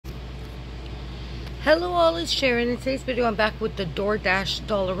Hello all, it's Sharon. In today's video I'm back with the DoorDash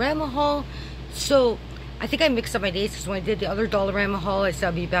Dollarama haul. So I think I mixed up my days because when I did the other Dollarama haul I said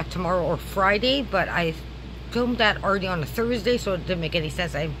I'll be back tomorrow or Friday, but I filmed that already on a Thursday, so it didn't make any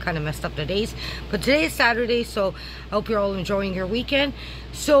sense. I kind of messed up the days. But today is Saturday, so I hope you're all enjoying your weekend.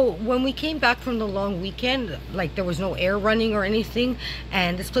 So when we came back from the long weekend, like there was no air running or anything,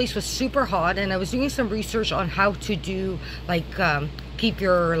 and this place was super hot, and I was doing some research on how to do like keep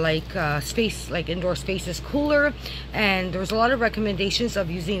your space, like indoor spaces, cooler, and there was a lot of recommendations of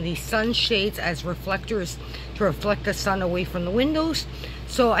using these sunshades as reflectors to reflect the sun away from the windows.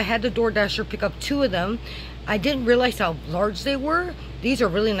 So I had the DoorDasher pick up 2 of them. I didn't realize how large they were. These are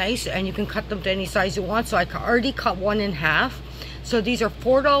really nice, and you can cut them to any size you want. So I already cut one in half. So these are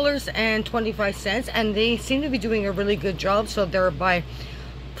 $4.25, and they seem to be doing a really good job. So they're by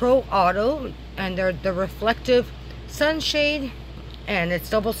Pro Auto, and they're the reflective sunshade, and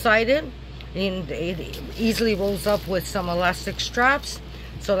it's double-sided, and it easily rolls up with some elastic straps.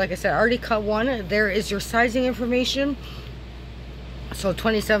 So like I said, I already cut one. There is your sizing information. So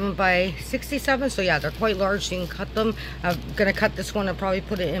 27 by 67, so yeah, they're quite large, so you can cut them. I'm gonna cut this one and probably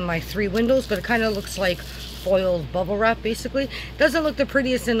put it in my 3 windows, but it kind of looks like foiled bubble wrap basically. Doesn't look the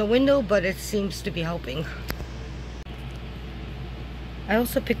prettiest in the window, but it seems to be helping. I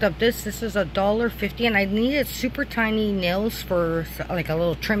also picked up this is $1.50, and I needed super tiny nails for like a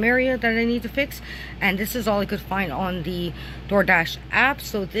little trim area that I need to fix, and this is all I could find on the DoorDash app.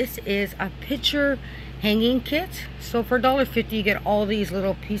 So this is a picture hanging kit. So for $1.50 you get all these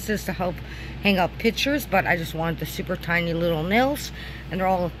little pieces to help hang up pictures, but I just wanted the super tiny little nails, and they're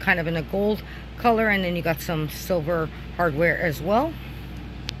all kind of in a gold color, and then you got some silver hardware as well.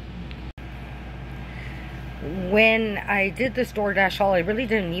 When I did this DoorDash haul, I really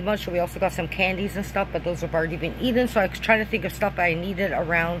didn't need much, so we also got some candies and stuff, but those have already been eaten. So I was trying to think of stuff I needed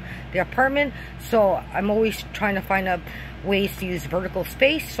around the apartment, so I'm always trying to find out ways to use vertical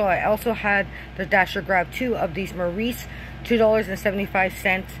space. So I also had the Dasher grab 2 of these Maurice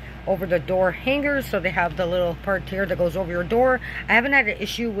 $2.75 over the door hangers. So they have the little part here that goes over your door. I haven't had an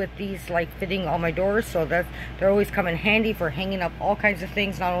issue with these like fitting on my doors, so that they're always come in handy for hanging up all kinds of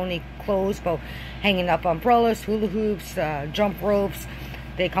things, not only clothes but hanging up umbrellas, hula hoops, jump ropes.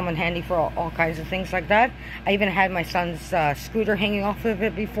 They come in handy for all kinds of things like that. I even had my son's scooter hanging off of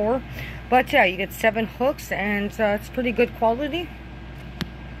it before. But yeah, you get 7 hooks, and it's pretty good quality.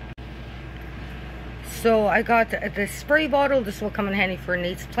 So I got the spray bottle. This will come in handy for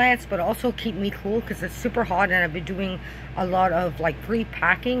Nate's plants, but also keep me cool because it's super hot, and I've been doing a lot of like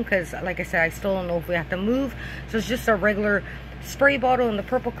pre-packing because, like I said, I still don't know if we have to move. So it's just a regular spray bottle in the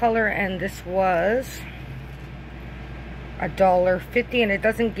purple color, and this was $1.50, and it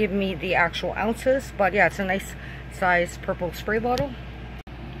doesn't give me the actual ounces, but yeah, it's a nice size purple spray bottle.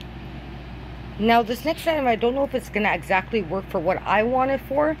 Now this next item, I don't know if it's gonna exactly work for what I want it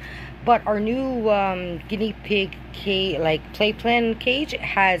for, but our new guinea pig playpen cage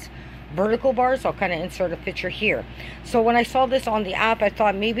has vertical bars. So I'll kind of insert a picture here. So when I saw this on the app, I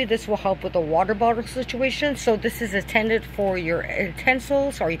thought maybe this will help with the water bottle situation. So this is intended for your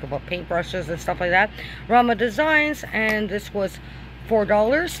utensils, or you can put paintbrushes and stuff like that. Rama Designs, and this was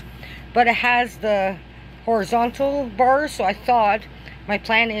 $4, but it has the horizontal bars. So I thought my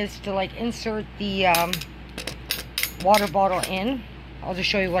plan is to like insert the water bottle in. I'll just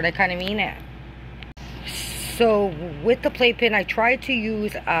show you what I kind of mean. So with the playpen, I tried to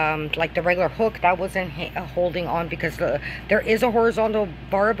use like the regular hook. That wasn't holding on because there is a horizontal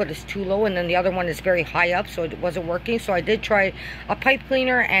bar, but it's too low, and then the other one is very high up, so it wasn't working. So I did try a pipe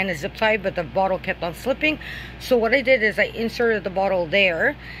cleaner and a zip tie, but the bottle kept on slipping. So what I did is I inserted the bottle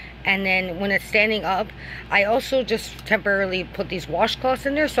there, and then when it's standing up, I also just temporarily put these washcloths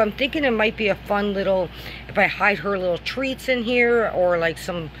in there. So I'm thinking it might be a fun little, if I hide her little treats in here, or like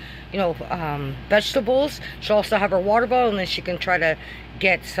some, you know, vegetables. She'll also have her water bottle, and then she can try to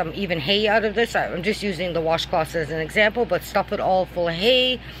get some even hay out of this. I'm just using the washcloths as an example, but stuff it all full of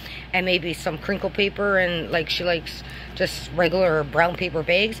hay, and maybe some crinkle paper, and like she likes just regular brown paper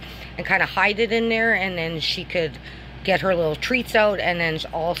bags, and kind of hide it in there, and then she could get her little treats out, and then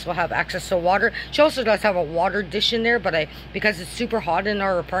also have access to water. She also does have a water dish in there, but because it's super hot in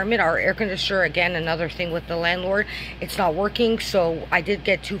our apartment, our air conditioner, again, another thing with the landlord, it's not working. So I did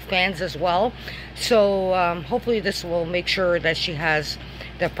get 2 fans as well. So hopefully this will make sure that she has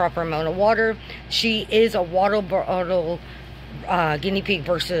the proper amount of water. She is a water bottle guinea pig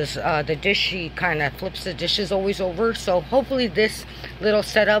versus the dish. She kind of flips the dishes always over. So hopefully this little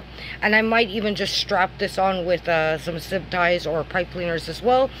setup, and I might even just strap this on with some zip ties or pipe cleaners as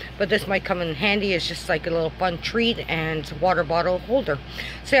well, but this might come in handy. It's just like a little fun treat and water bottle holder.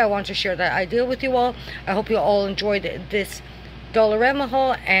 So yeah, I want to share that idea with you all. I hope you all enjoyed this Dollarama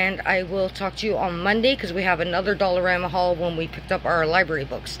haul, and I will talk to you on Monday because we have another Dollarama haul when we picked up our library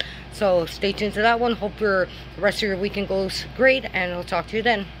books. So stay tuned to that one. Hope the rest of your weekend goes great, and I'll talk to you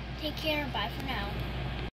then. Take care. Bye for now.